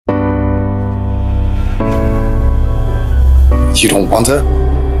You don't want her?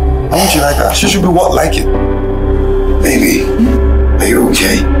 Why don't you like her? She should be what? Like it. Baby, are you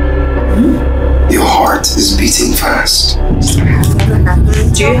okay? Your heart is beating fast.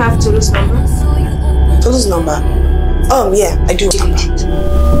 Do you have Tolu's number? Tolu's number? Oh, yeah, I do.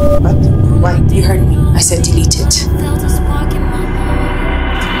 But why? You heard me. I said delete it.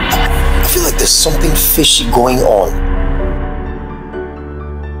 I feel like there's something fishy going on.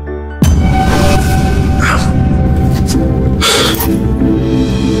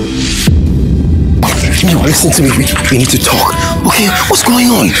 No, listen to me. We need to talk. Okay, what's going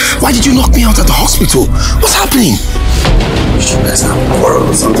on? Why did you knock me out at the hospital? What's happening? You guys have a quarrel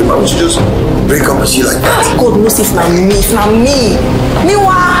or something. Why would you just break up with you like that? God knows if not me,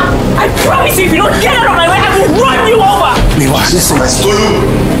 Miwa! I promise you, if you don't get out of my way, I will run you over! Miwa, listen, my Tolu!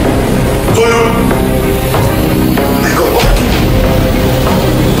 My God, what?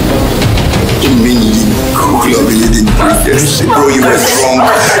 You mean you didn't cook your didn't break this? Bro, you were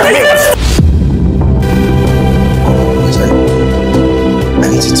drunk.